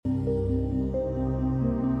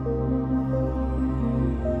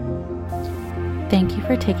Thank you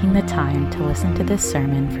for taking the time to listen to this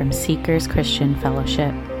sermon from Seekers Christian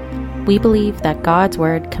Fellowship. We believe that God's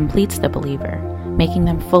Word completes the believer, making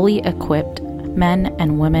them fully equipped men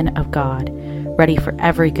and women of God, ready for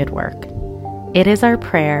every good work. It is our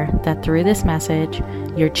prayer that through this message,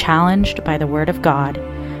 you're challenged by the Word of God,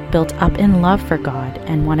 built up in love for God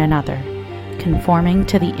and one another, conforming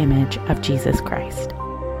to the image of Jesus Christ.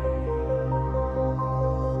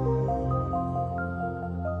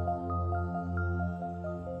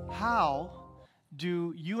 How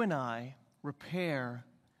do you and I repair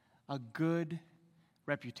a good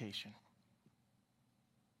reputation?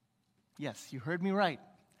 Yes, you heard me right.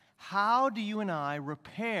 How do you and I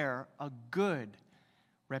repair a good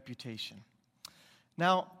reputation?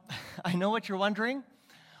 Now, I know what you're wondering.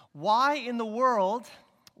 Why in the world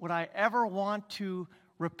would I ever want to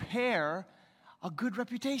repair a good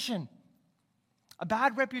reputation? A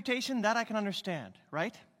bad reputation, that I can understand,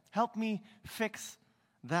 right? Help me fix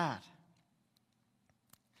that.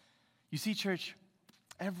 You see, church,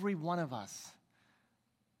 every one of us,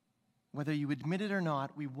 whether you admit it or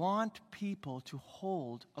not, we want people to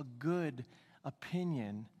hold a good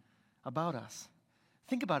opinion about us.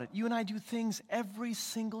 Think about it. You and I do things every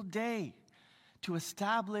single day to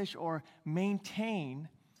establish or maintain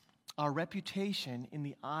our reputation in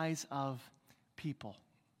the eyes of people.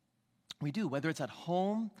 We do, whether it's at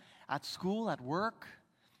home, at school, at work,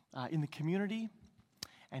 in the community,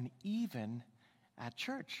 and even at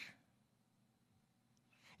church.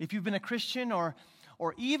 If you've been a Christian or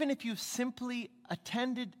even if you've simply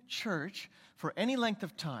attended church for any length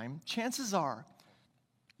of time, chances are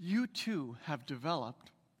you too have developed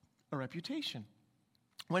a reputation.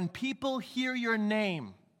 When people hear your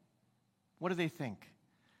name, what do they think?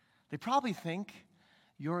 They probably think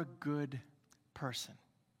you're a good person,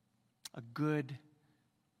 a good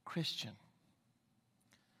Christian.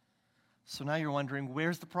 So now you're wondering,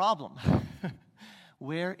 where's the problem?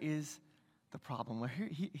 Where is the problem? Well,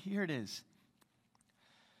 here it is.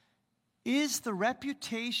 Is the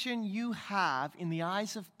reputation you have in the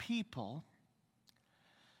eyes of people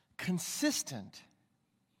consistent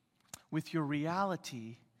with your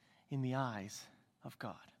reality in the eyes of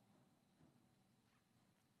God?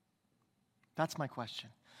 That's my question.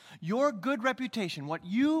 Your good reputation, what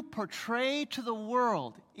you portray to the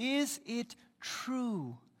world, is it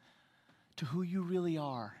true to who you really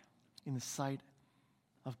are in the sight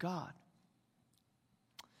of God?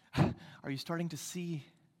 Are you starting to see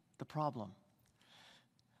the problem?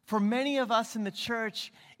 For many of us in the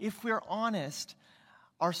church, if we're honest,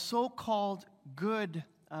 our so-called good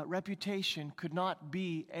reputation could not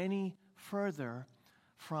be any further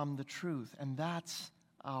from the truth, and that's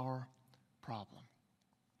our problem.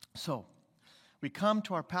 So, we come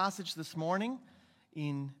to our passage this morning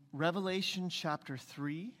in Revelation chapter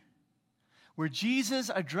 3, where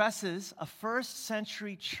Jesus addresses a first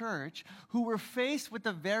century church who were faced with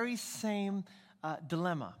the very same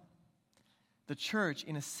dilemma. The church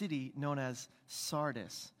in a city known as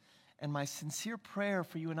Sardis. And my sincere prayer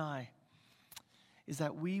for you and I is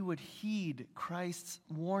that we would heed Christ's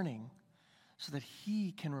warning so that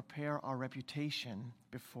He can repair our reputation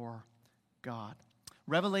before God.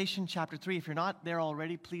 Revelation chapter 3, if you're not there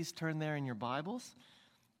already, please turn there in your Bibles.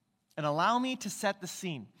 And allow me to set the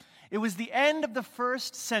scene. It was the end of the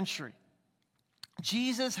first century.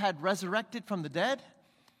 Jesus had resurrected from the dead.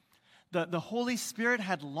 The Holy Spirit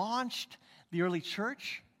had launched the early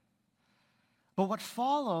church. But what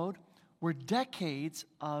followed were decades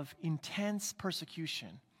of intense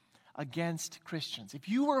persecution against Christians. If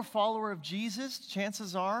you were a follower of Jesus,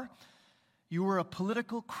 chances are you were a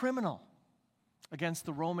political criminal against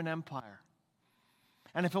the Roman Empire.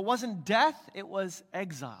 And if it wasn't death, it was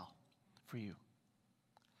exile for you.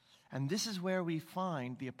 And this is where we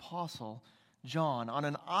find the Apostle John on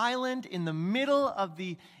an island in the middle of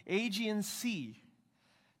the Aegean Sea,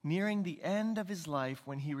 nearing the end of his life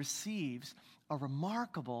when he receives a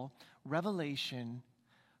remarkable revelation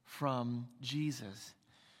from Jesus.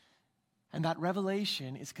 And that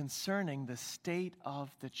revelation is concerning the state of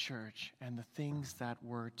the church and the things that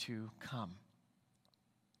were to come.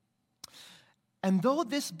 And though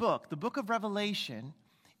this book, the book of Revelation,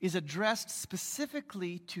 is addressed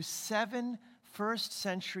specifically to 7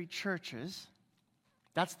 first-century churches,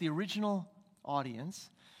 that's the original audience,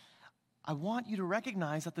 I want you to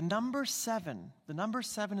recognize that the number 7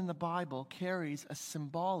 in the Bible carries a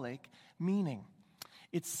symbolic meaning.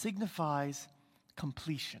 It signifies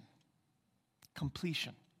completion.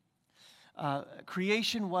 Completion.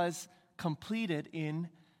 Creation was completed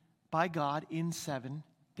by God in 7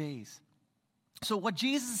 days. So what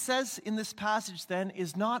Jesus says in this passage then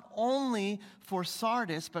is not only for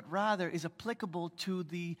Sardis, but rather is applicable to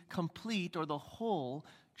the complete or the whole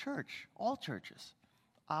church, all churches,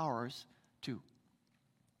 ours too.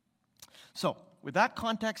 So with that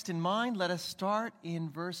context in mind, let us start in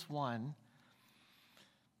verse 1.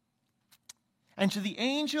 And to the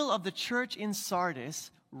angel of the church in Sardis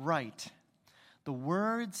write the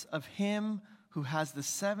words of him who has the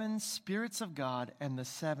 7 spirits of God and the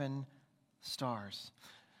 7 stars.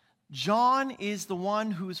 John is the one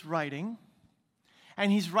who's writing,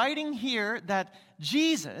 and he's writing here that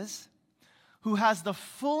Jesus, who has the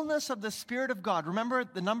fullness of the Spirit of God, remember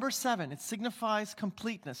the number 7, it signifies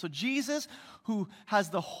completeness. So Jesus, who has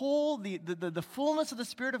the fullness of the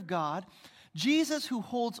Spirit of God, Jesus, who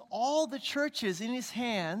holds all the churches in his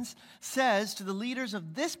hands, says to the leaders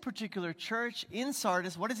of this particular church in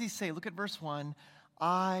Sardis, what does he say? Look at verse 1.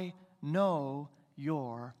 I know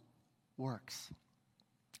your works.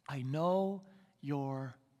 I know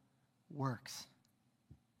your works.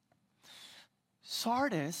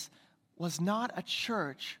 Sardis was not a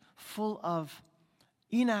church full of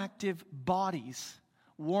inactive bodies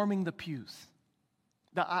warming the pews.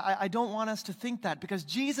 I don't want us to think that, because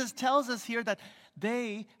Jesus tells us here that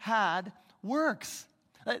they had works.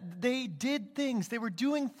 They did things. They were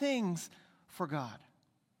doing things for God.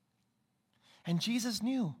 And Jesus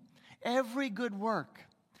knew every good work,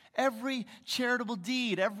 every charitable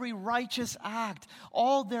deed, every righteous act,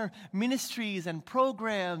 all their ministries and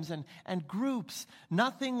programs and groups,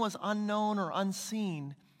 nothing was unknown or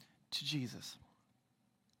unseen to Jesus.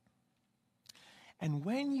 And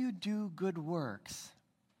when you do good works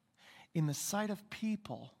in the sight of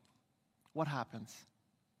people, what happens?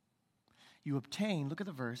 You obtain, look at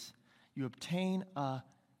the verse, you obtain a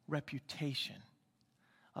reputation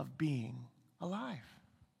of being alive.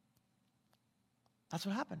 That's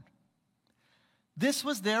what happened. This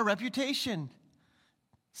was their reputation,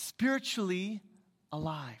 spiritually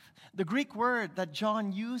alive. The Greek word that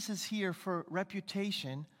John uses here for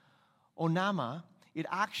reputation, onama, it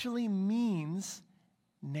actually means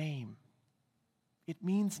name. It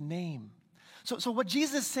means name. So what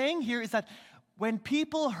Jesus is saying here is that when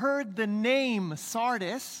people heard the name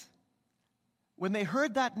Sardis, when they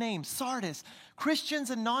heard that name, Sardis, Christians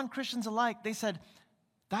and non-Christians alike, they said,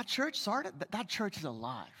 that church, Sardis, that church is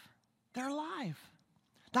alive. They're alive.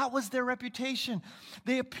 That was their reputation.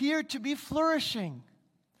 They appeared to be flourishing.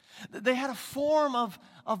 They had a form of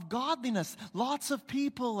godliness. Lots of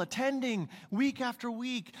people attending week after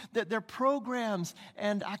week. Their programs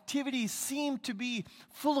and activities seemed to be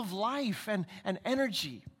full of life and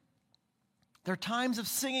energy. Their times of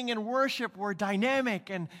singing and worship were dynamic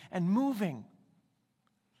and moving.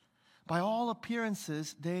 By all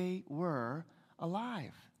appearances, they were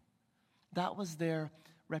alive. That was their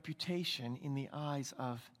reputation in the eyes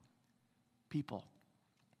of people.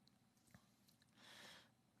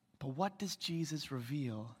 But what does Jesus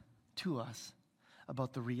reveal to us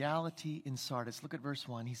about the reality in Sardis? Look at verse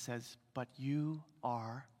 1. He says, but you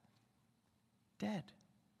are dead.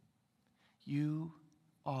 You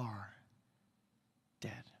are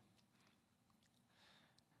dead.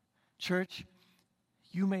 Church,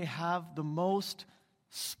 you may have the most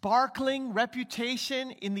sparkling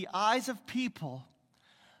reputation in the eyes of people,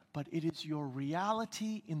 but it is your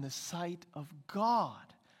reality in the sight of God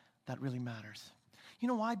that really matters. You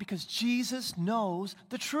know why? Because Jesus knows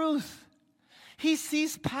the truth. He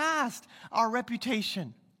sees past our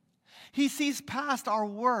reputation. He sees past our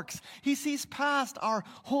works. He sees past our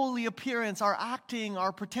holy appearance, our acting,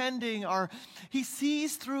 our pretending. He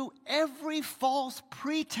sees through every false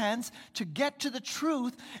pretense to get to the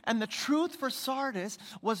truth. And the truth for Sardis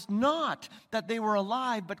was not that they were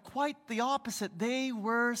alive, but quite the opposite. They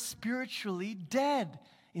were spiritually dead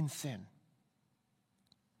in sin.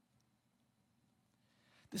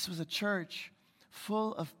 This was a church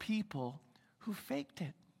full of people who faked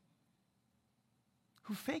it.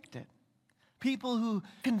 Who faked it. People who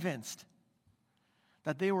convinced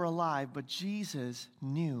that they were alive, but Jesus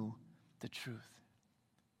knew the truth.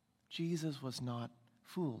 Jesus was not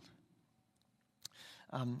fooled.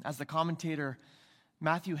 As the commentator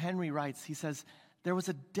Matthew Henry writes, he says, there was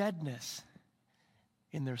a deadness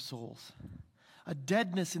in their souls. A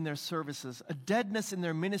deadness in their services, a deadness in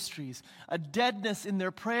their ministries, a deadness in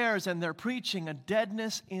their prayers and their preaching, a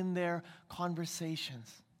deadness in their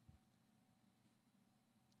conversations.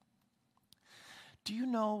 Do you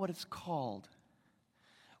know what it's called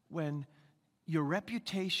when your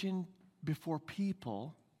reputation before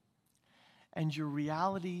people and your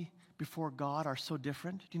reality before God are so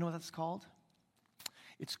different? Do you know what that's called?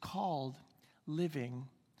 It's called living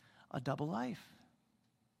a double life.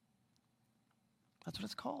 That's what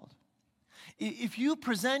it's called. If you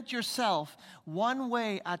present yourself one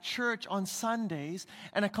way at church on Sundays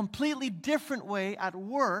and a completely different way at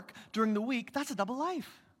work during the week, that's a double life.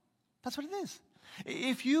 That's what it is.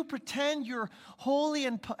 If you pretend you're holy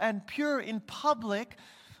and pure in public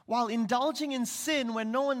while indulging in sin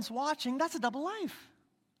when no one's watching, that's a double life.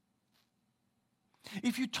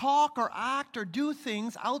 If you talk or act or do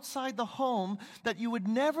things outside the home that you would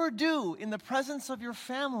never do in the presence of your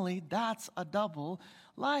family, that's a double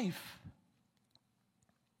life.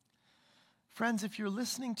 Friends, if you're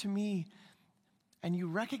listening to me and you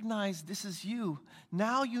recognize this is you,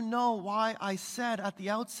 now you know why I said at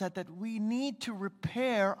the outset that we need to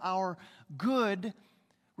repair our good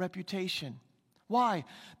reputation. Why?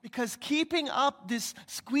 Because keeping up this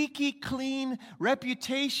squeaky clean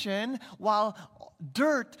reputation while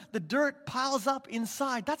the dirt piles up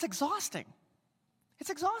inside, that's exhausting.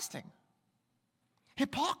 It's exhausting.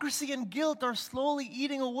 Hypocrisy and guilt are slowly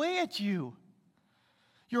eating away at you.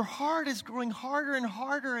 Your heart is growing harder and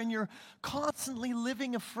harder, and you're constantly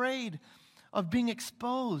living afraid of being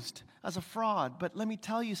exposed as a fraud. But let me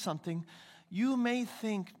tell you something. You may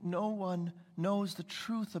think no one knows the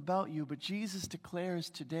truth about you, but Jesus declares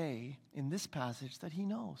today in this passage that he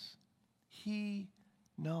knows. He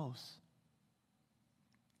knows.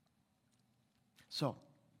 So,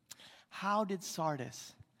 how did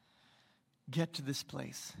Sardis get to this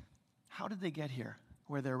place? How did they get here,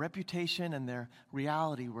 where their reputation and their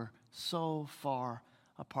reality were so far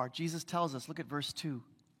apart? Jesus tells us, look at verse 2.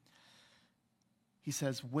 He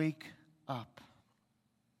says, "Wake up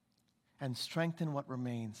and strengthen what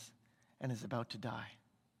remains and is about to die."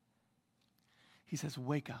 He says,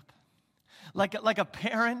 wake up. Like a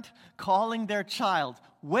parent calling their child.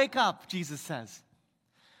 Wake up, Jesus says.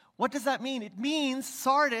 What does that mean? It means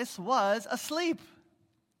Sardis was asleep.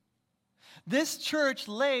 This church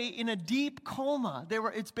lay in a deep coma.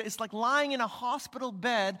 It's like lying in a hospital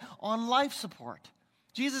bed on life support.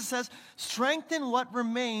 Jesus says, strengthen what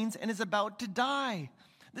remains and is about to die.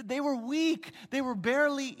 They were weak. They were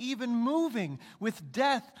barely even moving, with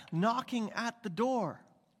death knocking at the door.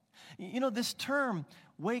 You know, this term,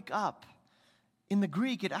 wake up, in the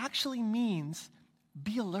Greek, it actually means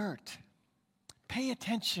be alert. Pay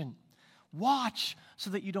attention. Watch so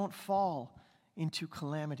that you don't fall into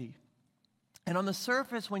calamity. And on the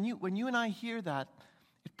surface, when you and I hear that,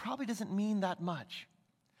 it probably doesn't mean that much.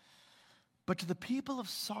 But to the people of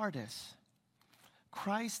Sardis,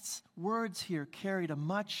 Christ's words here carried a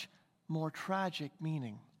much more tragic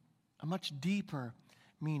meaning, a much deeper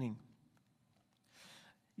meaning.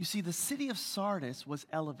 You see, the city of Sardis was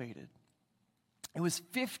elevated. It was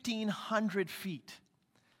 1,500 feet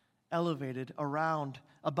elevated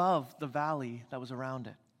above the valley that was around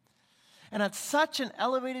it. And at such an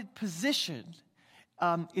elevated position,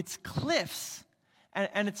 its cliffs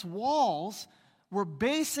and its walls were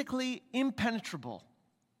basically impenetrable.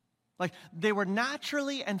 Like, they were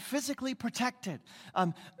naturally and physically protected.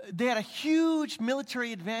 They had a huge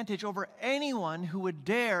military advantage over anyone who would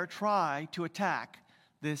dare try to attack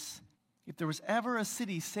this. If there was ever a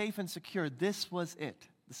city safe and secure, this was it,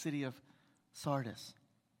 the city of Sardis.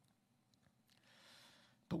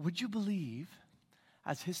 But would you believe,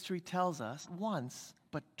 as history tells us, once,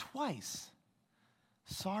 but twice,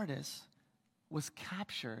 Sardis was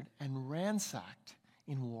captured and ransacked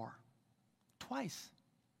in war? Twice.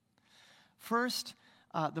 First,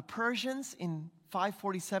 the Persians in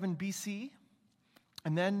 547 BC,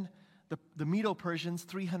 and then the Medo-Persians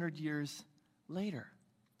 300 years later.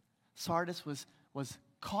 Sardis was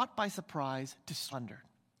caught by surprise, displundered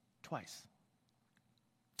twice.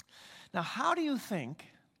 Now, how do you think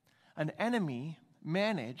an enemy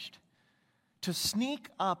managed to sneak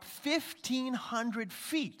up 1,500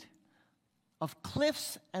 feet of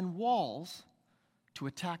cliffs and walls to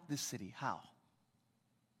attack this city? How?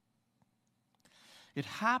 It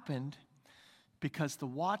happened because the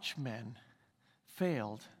watchmen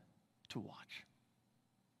failed to watch.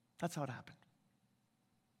 That's how it happened.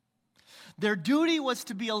 Their duty was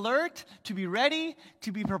to be alert, to be ready,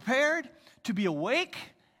 to be prepared, to be awake,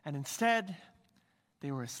 and instead,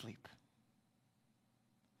 they were asleep.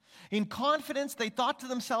 In confidence, they thought to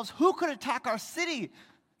themselves, who could attack our city?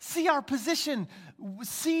 See our position.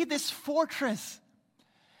 See this fortress.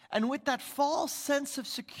 And with that false sense of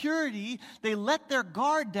security, they let their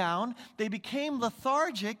guard down. They became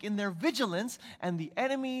lethargic in their vigilance, and the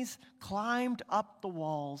enemies climbed up the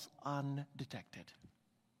walls undetected.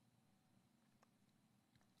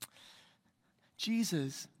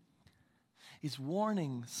 Jesus is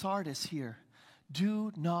warning Sardis here,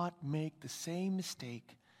 do not make the same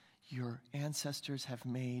mistake your ancestors have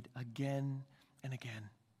made again and again.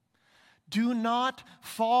 Do not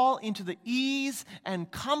fall into the ease and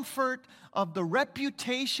comfort of the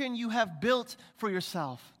reputation you have built for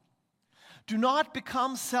yourself. Do not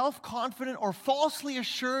become self-confident or falsely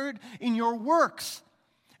assured in your works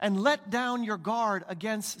and let down your guard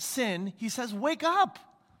against sin. He says, wake up.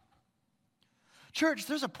 Church,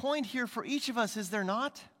 there's a point here for each of us, is there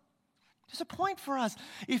not? There's a point for us.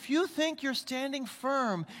 If you think you're standing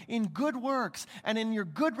firm in good works and in your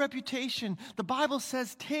good reputation, the Bible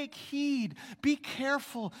says, take heed, be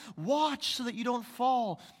careful, watch so that you don't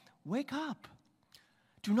fall. Wake up.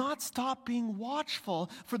 Do not stop being watchful,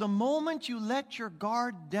 for the moment you let your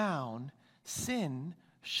guard down, sin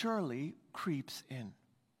surely creeps in.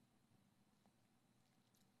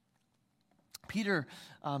 Peter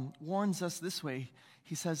warns us this way.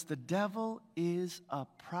 He says, the devil is a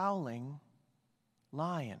prowling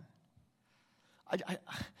lion.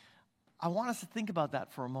 I want us to think about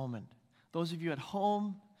that for a moment. Those of you at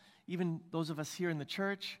home, even those of us here in the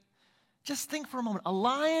church, just think for a moment. A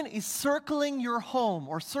lion is circling your home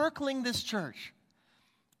or circling this church.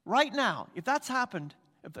 Right now, if that's happening,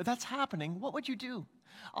 what would you do?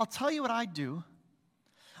 I'll tell you what I'd do.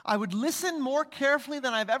 I would listen more carefully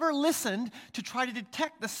than I've ever listened to try to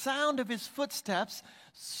detect the sound of his footsteps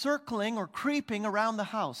circling or creeping around the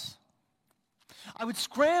house. I would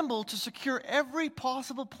scramble to secure every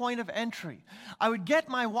possible point of entry. I would get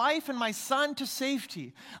my wife and my son to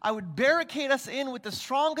safety. I would barricade us in with the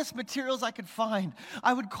strongest materials I could find.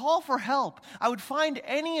 I would call for help. I would find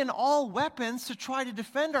any and all weapons to try to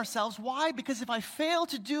defend ourselves. Why? Because if I fail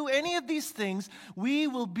to do any of these things, we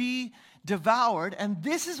will be devoured. And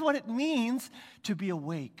this is what it means to be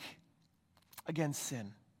awake against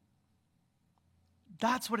sin.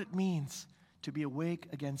 That's what it means to be awake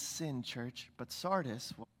against sin, church. But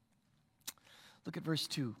Sardis, look at verse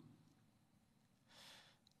 2.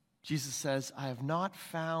 Jesus says, I have not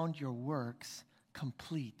found your works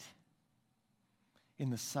complete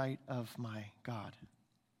in the sight of my God.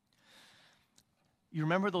 You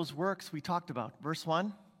remember those works we talked about? Verse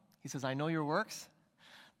 1, he says, I know your works.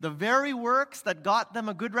 The very works that got them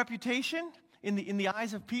a good reputation in the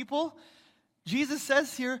eyes of people. Jesus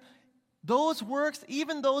says here, those works,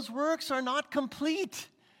 even those works are not complete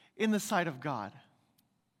in the sight of God.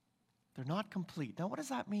 They're not complete. Now, what does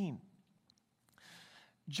that mean?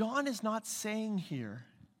 John is not saying here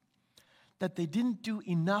that they didn't do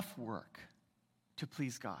enough work to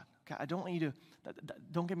please God. Okay, I don't want you to,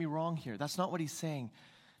 don't get me wrong here. That's not what he's saying.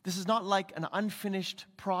 This is not like an unfinished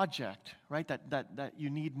project, right? That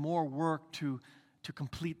you need more work to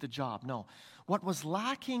complete the job. No. What was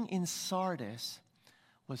lacking in Sardis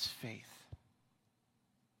was faith.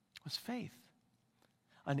 Was faith.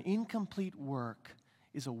 An incomplete work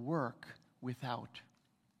is a work without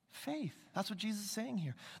faith. That's what Jesus is saying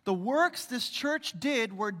here. The works this church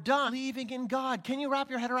did were done believing in God. Can you wrap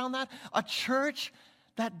your head around that? A church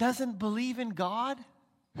that doesn't believe in God?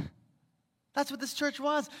 That's what this church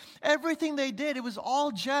was. Everything they did, it was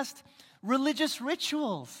all just religious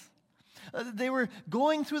rituals. They were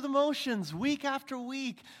going through the motions week after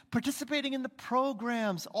week, participating in the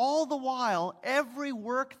programs. All the while, every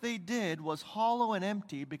work they did was hollow and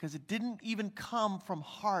empty because it didn't even come from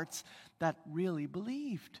hearts that really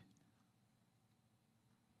believed.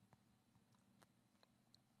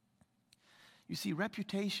 You see,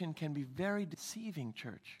 reputation can be very deceiving,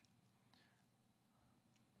 church.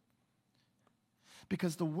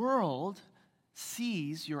 Because the world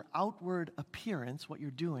sees your outward appearance, what you're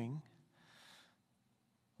doing,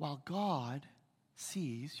 while God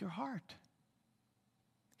sees your heart.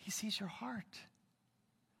 He sees your heart.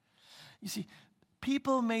 You see,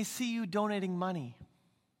 people may see you donating money.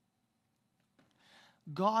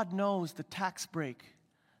 God knows the tax break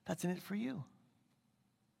that's in it for you.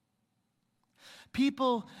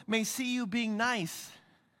 People may see you being nice.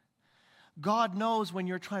 God knows when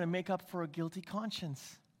you're trying to make up for a guilty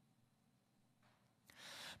conscience.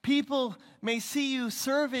 People may see you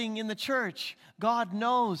serving in the church. God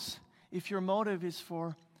knows if your motive is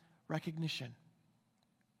for recognition.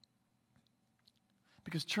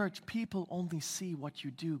 Because, church, people only see what you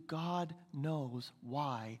do. God knows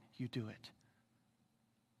why you do it.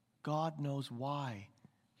 God knows why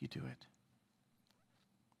you do it.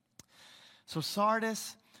 So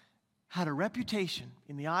Sardis had a reputation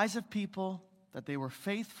in the eyes of people that they were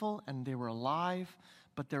faithful and they were alive,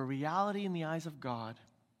 but their reality in the eyes of God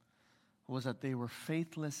was that they were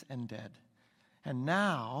faithless and dead. And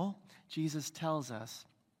now, Jesus tells us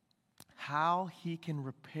how he can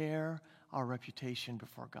repair our reputation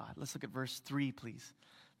before God. Let's look at verse 3, please.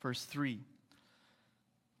 Verse 3.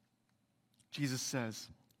 Jesus says,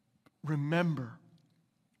 remember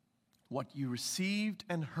what you received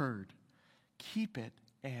and heard, keep it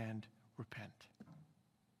and repent.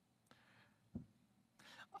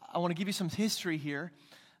 I want to give you some history here.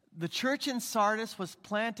 The church in Sardis was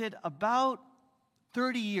planted about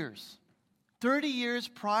 30 years. 30 years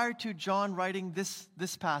prior to John writing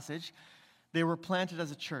this passage, they were planted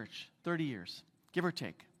as a church. 30 years, give or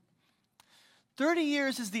take. 30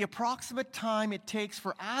 years is the approximate time it takes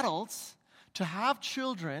for adults to have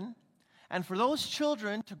children and for those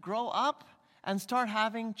children to grow up and start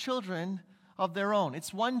having children of their own.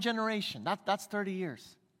 It's one generation. That's 30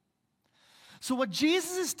 years. So what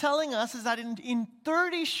Jesus is telling us is that in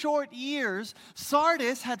 30 short years,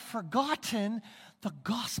 Sardis had forgotten the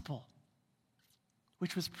gospel,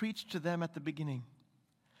 which was preached to them at the beginning.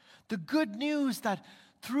 The good news that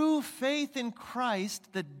through faith in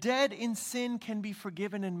Christ, the dead in sin can be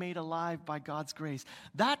forgiven and made alive by God's grace.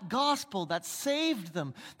 That gospel that saved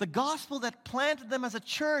them, the gospel that planted them as a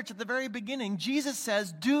church at the very beginning, Jesus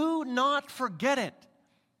says, do not forget it.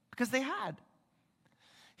 Because they had.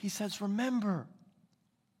 He says, remember.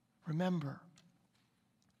 Remember.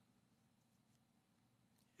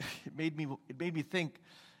 It made me think,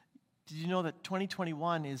 did you know that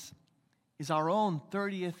 2021 is our own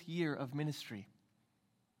 30th year of ministry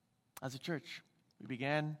as a church? We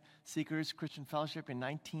began Seekers Christian Fellowship in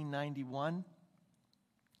 1991.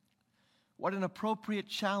 What an appropriate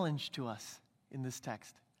challenge to us in this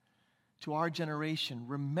text, to our generation.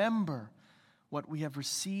 Remember what we have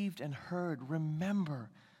received and heard. Remember.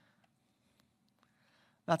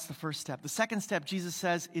 That's the first step. The second step, Jesus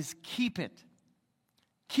says, is keep it.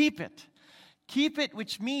 Keep it. Keep it,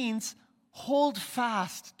 which means hold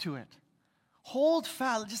fast to it. Hold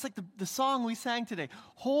fast, just like the song we sang today.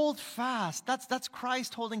 Hold fast. That's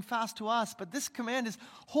Christ holding fast to us. But this command is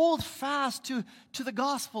hold fast to the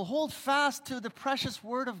gospel. Hold fast to the precious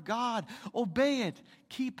word of God. Obey it.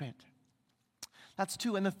 Keep it. That's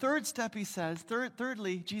two. And the third step, he says,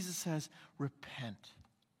 thirdly, Jesus says, repent.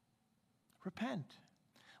 Repent.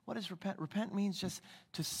 What is repent? Repent means just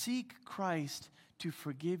to seek Christ to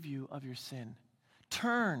forgive you of your sin.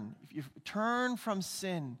 Turn from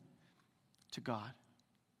sin to God.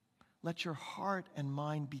 Let your heart and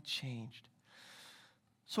mind be changed.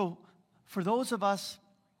 So, for those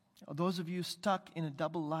of you stuck in a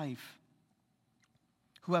double life,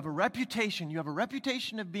 who have a reputation, you have a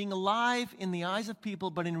reputation of being alive in the eyes of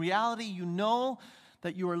people, but in reality you know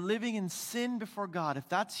that you are living in sin before God. If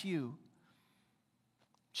that's you,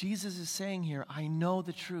 Jesus is saying here, I know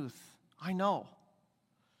the truth. I know.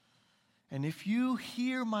 And if you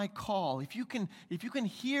hear my call, if you can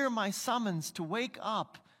hear my summons to wake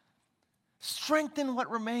up, strengthen what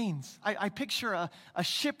remains. I picture a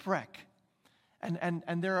shipwreck,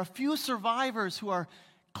 and there are a few survivors who are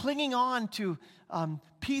clinging on to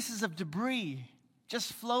pieces of debris,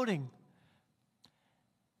 just floating.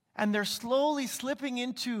 And they're slowly slipping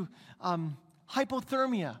into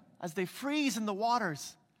hypothermia as they freeze in the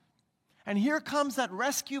waters. And here comes that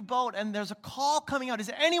rescue boat, and there's a call coming out.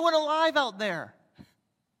 Is anyone alive out there?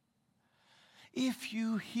 If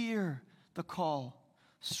you hear the call,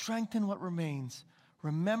 strengthen what remains,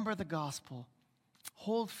 remember the gospel,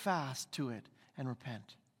 hold fast to it, and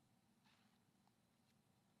repent.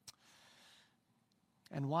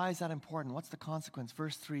 And why is that important? What's the consequence?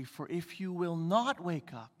 Verse 3, for if you will not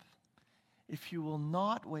wake up,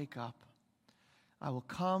 I will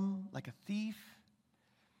come like a thief,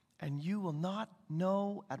 and you will not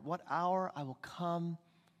know at what hour I will come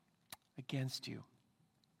against you.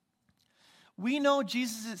 We know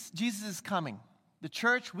Jesus is coming. The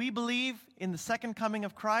church, we believe in the second coming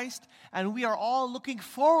of Christ, and we are all looking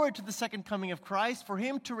forward to the second coming of Christ, for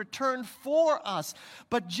him to return for us.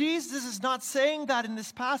 But Jesus is not saying that in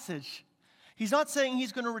this passage. He's not saying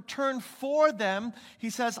he's going to return for them.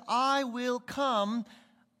 He says, I will come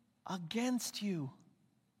against you.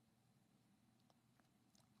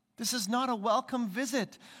 This is not a welcome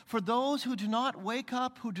visit. For those who do not wake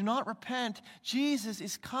up, who do not repent, Jesus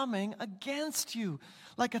is coming against you.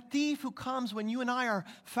 Like a thief who comes when you and I are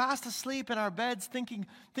fast asleep in our beds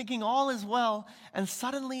thinking all is well, and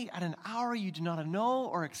suddenly at an hour you do not know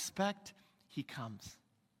or expect, he comes.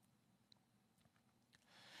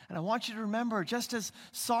 And I want you to remember, just as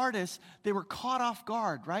Sardis, they were caught off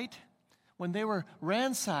guard, right? When they were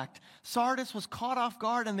ransacked, Sardis was caught off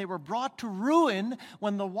guard and they were brought to ruin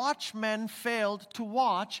when the watchmen failed to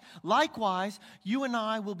watch. Likewise, you and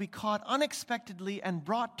I will be caught unexpectedly and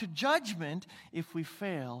brought to judgment if we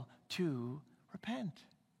fail to repent.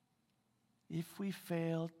 If we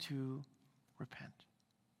fail to repent.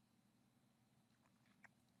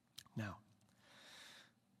 Now,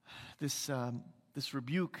 this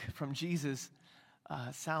rebuke from Jesus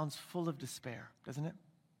sounds full of despair, doesn't it?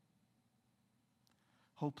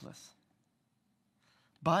 hopeless.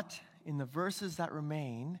 But in the verses that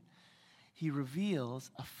remain, he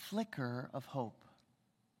reveals a flicker of hope.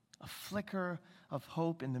 A flicker of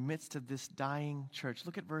hope in the midst of this dying church.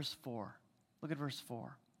 Look at verse 4. Look at verse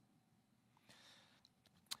 4.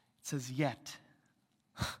 It says, yet.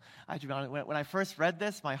 I have to be honest, when I first read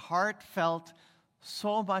this, my heart felt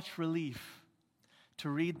so much relief to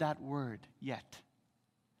read that word, yet.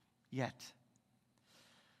 Yet.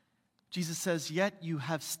 Jesus says, yet you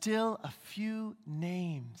have still a few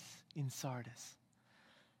names in Sardis.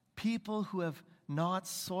 People who have not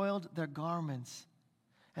soiled their garments,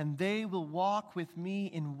 and they will walk with me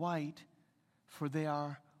in white, for they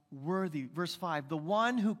are worthy. Verse 5, the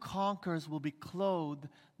one who conquers will be clothed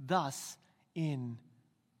thus in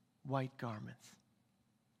white garments.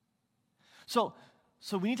 So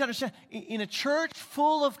we need to understand, in a church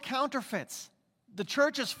full of counterfeits, the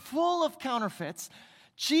church is full of counterfeits,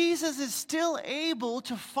 Jesus is still able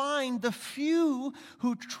to find the few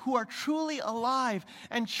who are truly alive.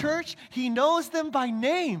 And church, he knows them by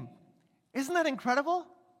name. Isn't that incredible?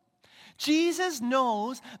 Jesus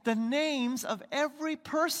knows the names of every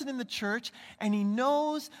person in the church, and he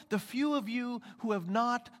knows the few of you who have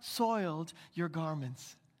not soiled your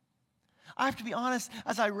garments. I have to be honest,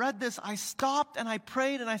 as I read this, I stopped and I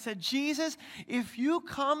prayed and I said, Jesus, if you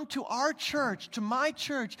come to our church, to my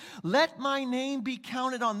church, let my name be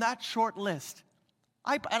counted on that short list.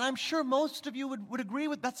 And I'm sure most of you would agree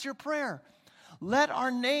with that's your prayer. Let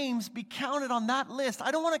our names be counted on that list.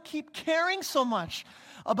 I don't want to keep caring so much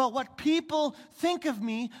about what people think of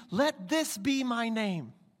me. Let this be my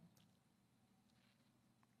name.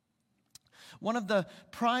 One of the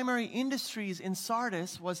primary industries in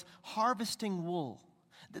Sardis was harvesting wool.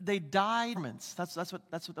 They dyed garments. That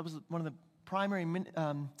was one of the primary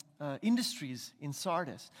industries in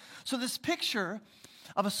Sardis. So this picture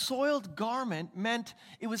of a soiled garment meant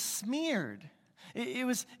it was smeared. It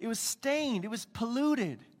was stained. It was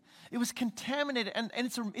polluted. It was contaminated. And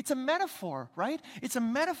it's a metaphor, right? It's a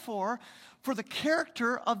metaphor for the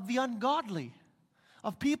character of the ungodly,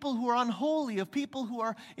 of people who are unholy, of people who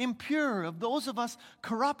are impure, of those of us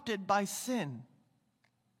corrupted by sin.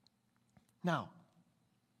 Now,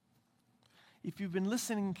 if you've been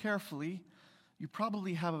listening carefully, you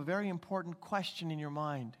probably have a very important question in your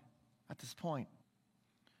mind at this point.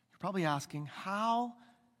 You're probably asking, how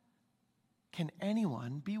can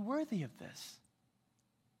anyone be worthy of this?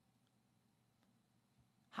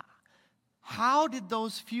 How did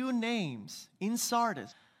those few names in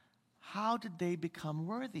Sardis, how did they become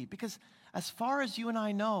worthy? Because as far as you and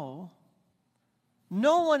I know,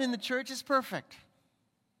 no one in the church is perfect.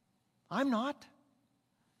 I'm not.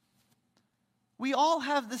 We all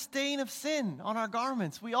have the stain of sin on our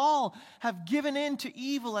garments. We all have given in to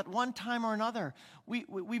evil at one time or another.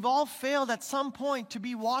 We've all failed at some point to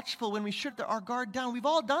be watchful when we should our guard down. We've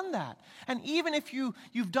all done that. And even if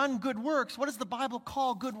you've done good works, what does the Bible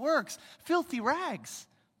call good works? Filthy rags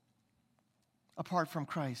apart from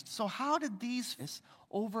Christ. So how did these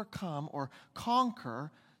overcome or conquer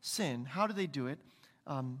sin? How do they do it?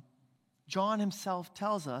 John himself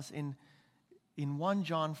tells us in 1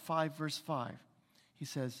 John 5, verse 5. He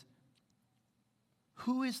says,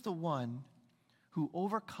 who is the one who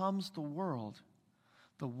overcomes the world?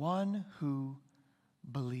 The one who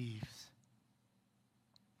believes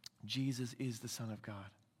Jesus is the Son of God.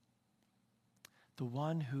 The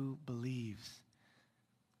one who believes.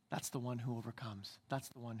 That's the one who overcomes. That's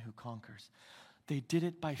the one who conquers. They did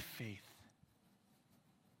it by faith.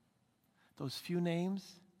 Those few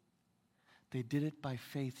names, they did it by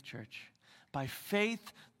faith, church. By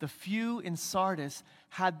faith, the few in Sardis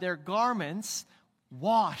had their garments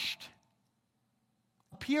washed,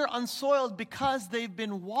 appear unsoiled because they've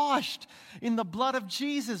been washed in the blood of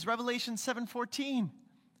Jesus, Revelation 7:14.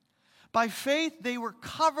 By faith, they were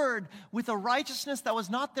covered with a righteousness that was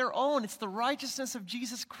not their own. It's the righteousness of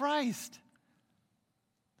Jesus Christ.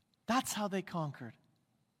 That's how they conquered.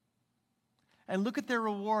 And look at their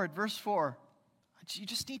reward, verse 4.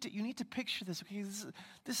 You need to picture this, okay?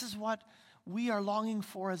 This is what we are longing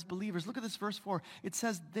for as believers. Look at this verse 4. It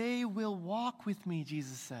says, they will walk with me,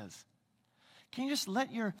 Jesus says. Can you just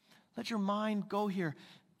let your mind go here?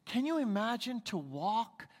 Can you imagine to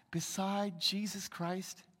walk beside Jesus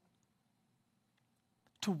Christ?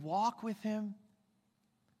 To walk with him?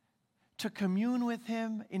 To commune with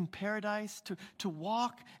him in paradise? To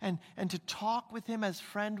walk and to talk with him as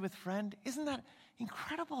friend with friend? Isn't that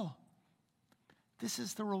incredible? This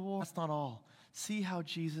is the reward. That's not all. See how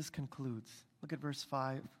Jesus concludes. Look at verse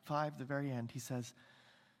 5, the very end. He says,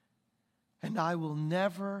 and I will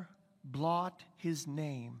never blot his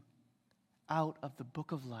name out of the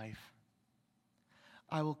book of life.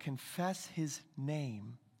 I will confess his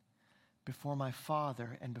name before my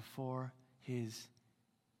Father and before his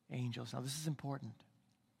angels. Now, this is important.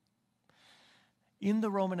 In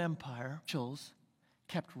the Roman Empire, angels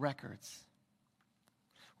kept records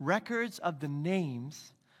of the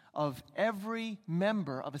names of every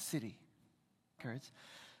member of a city.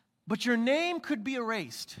 But your name could be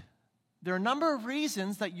erased. There are a number of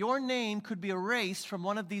reasons that your name could be erased from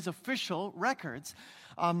one of these official records.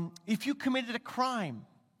 If you committed a crime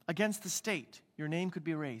against the state, your name could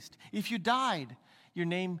be erased. If you died, your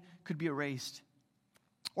name could be erased.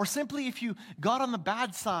 Or simply if you got on the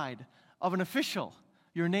bad side of an official,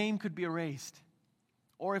 your name could be erased.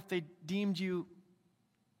 Or if they deemed you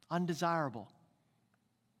undesirable,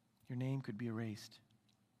 your name could be erased.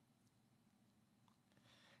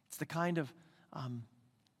 It's the kind of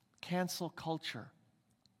cancel culture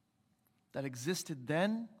that existed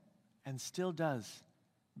then and still does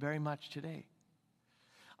very much today.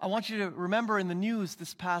 I want you to remember in the news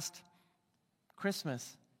this past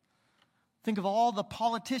Christmas, think of all the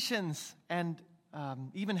politicians and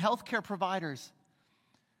even healthcare providers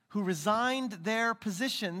who resigned their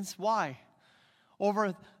positions. Why?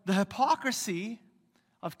 Over the hypocrisy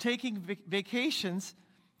of taking vacations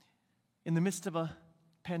in the midst of a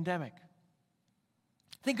pandemic.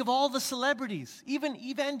 Think of all the celebrities, even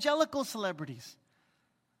evangelical celebrities,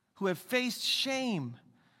 who have faced shame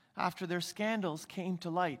after their scandals came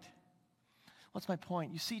to light. What's my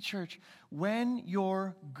point? You see, church, when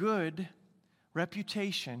your good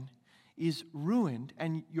reputation is ruined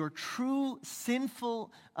and your true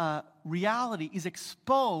sinful reality is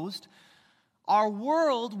exposed, our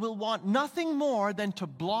world will want nothing more than to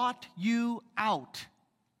blot you out.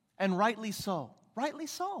 And rightly so. Rightly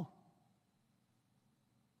so.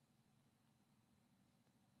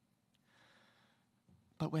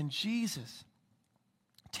 But when Jesus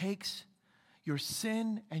takes your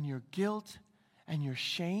sin and your guilt and your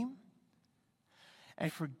shame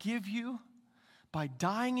and forgive you by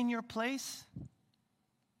dying in your place,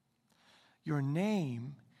 your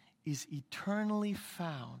name is eternally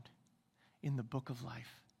found in the book of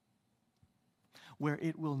life, where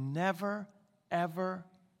it will never, ever,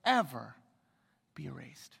 ever be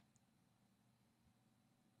erased.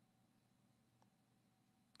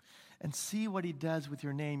 And see what he does with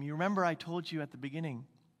your name. You remember I told you at the beginning,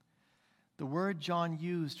 the word John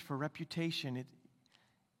used for reputation,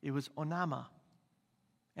 it was onama.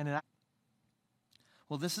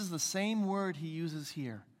 Well, this is the same word he uses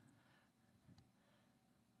here.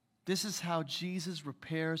 This is how Jesus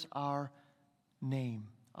repairs our name,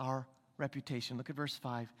 our reputation. Look at verse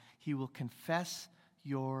 5. He will confess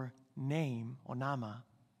your name, onama,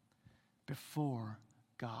 before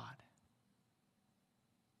God.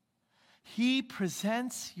 He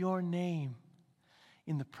presents your name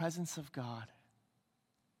in the presence of God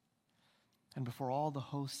and before all the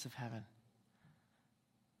hosts of heaven.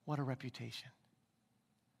 What a reputation.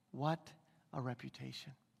 What a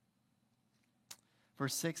reputation.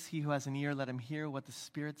 Verse 6, he who has an ear, let him hear what the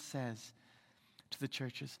Spirit says to the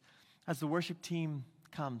churches. As the worship team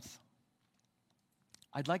comes,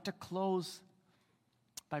 I'd like to close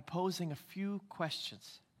by posing a few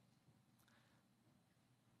questions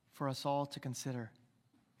for us all to consider.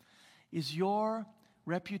 Is your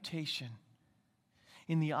reputation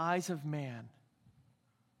in the eyes of man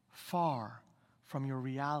far from your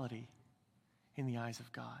reality in the eyes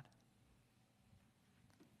of God?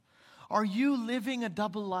 Are you living a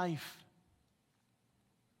double life?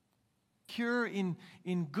 Secure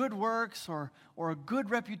in good works or a good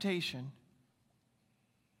reputation?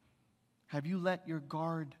 Have you let your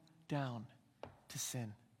guard down to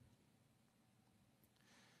sin?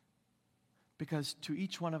 Because to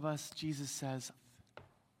each one of us, Jesus says,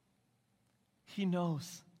 he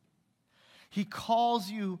knows. He calls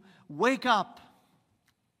you, wake up.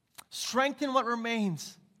 Strengthen what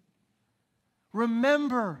remains.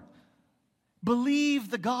 Remember, believe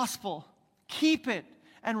the gospel. Keep it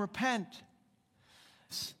and repent.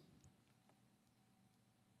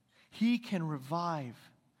 He can revive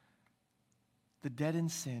the dead in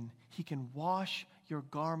sin. He can wash your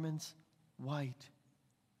garments white.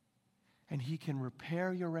 And he can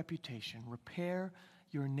repair your reputation, repair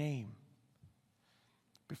your name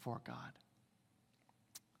before God.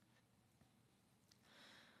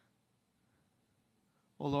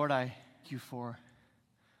 Oh Lord, I thank you for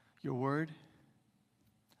your word.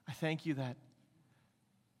 I thank you that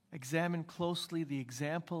examine closely the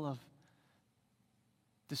example of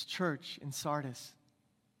this church in Sardis.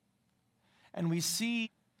 And we see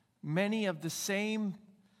many of the same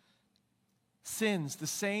sins, the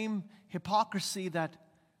same hypocrisy that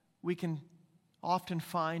we can often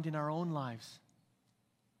find in our own lives.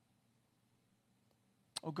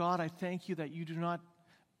 Oh God, I thank you that you do not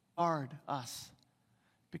guard us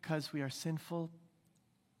because we are sinful.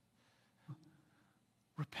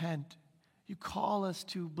 Repent. You call us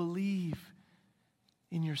to believe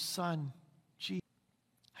in your Son, Jesus.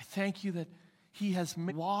 I thank you that He has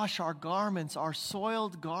washed our garments, our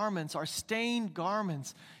soiled garments, our stained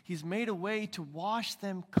garments. He's made a way to wash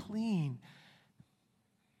them clean.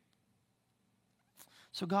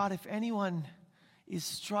 So God, if anyone is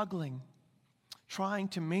struggling, trying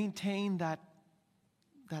to maintain that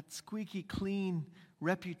squeaky clean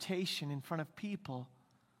reputation in front of people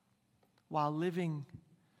while living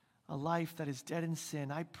a life that is dead in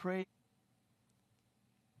sin, I pray,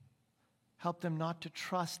 help them not to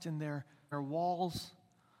trust in their walls.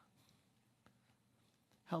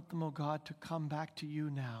 Help them, oh God, to come back to you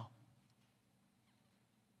now,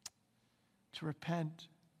 to repent.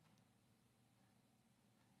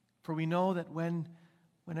 For we know that when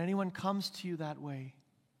anyone comes to you that way,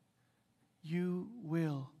 you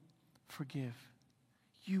will forgive.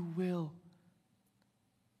 You will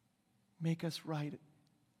make us right.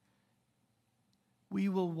 We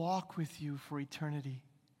will walk with you for eternity.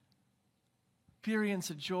 Experience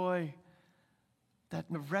a joy that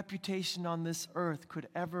no reputation on this earth could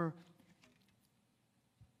ever.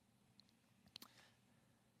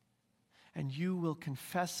 And you will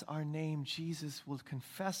confess our name. Jesus will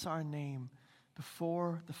confess our name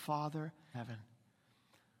before the Father in heaven.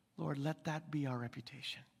 Lord, let that be our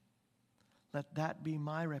reputation. Let that be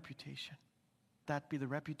my reputation. That be the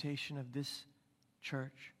reputation of this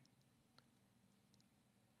church.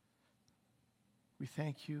 We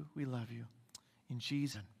thank you. We love you. In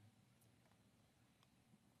Jesus' name.